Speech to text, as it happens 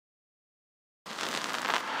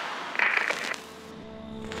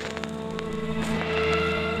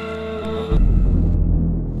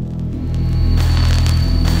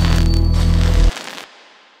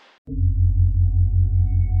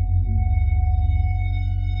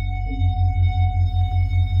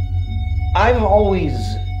I've always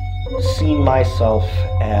seen myself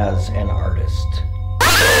as an artist.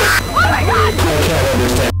 Oh my God! I can't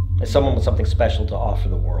understand. As someone with something special to offer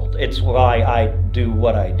the world. It's why I do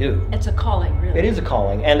what I do. It's a calling, really. It is a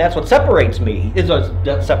calling, and that's what separates me,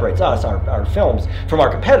 that separates us, our films, from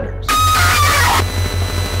our competitors.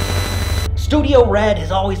 Studio Red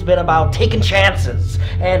has always been about taking chances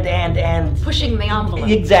and pushing the envelope.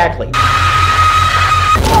 Exactly.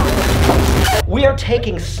 We are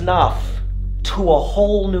taking snuff to a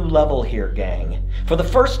whole new level here, gang. For the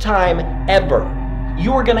first time ever,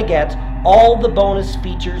 you are gonna get all the bonus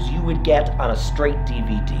features you would get on a straight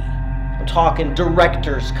DVD. I'm talking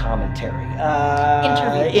director's commentary,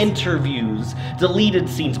 interviews, deleted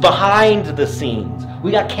scenes, behind the scenes.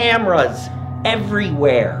 We got cameras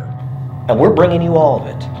everywhere. And we're bringing you all of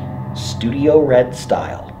it, Studio Red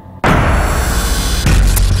style.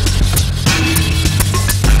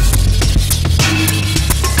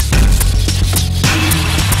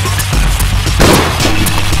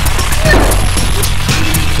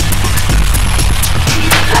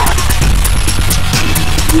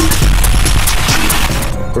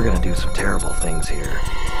 We're gonna do some terrible things here.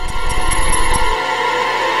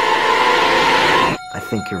 I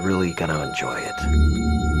think you're really gonna enjoy it.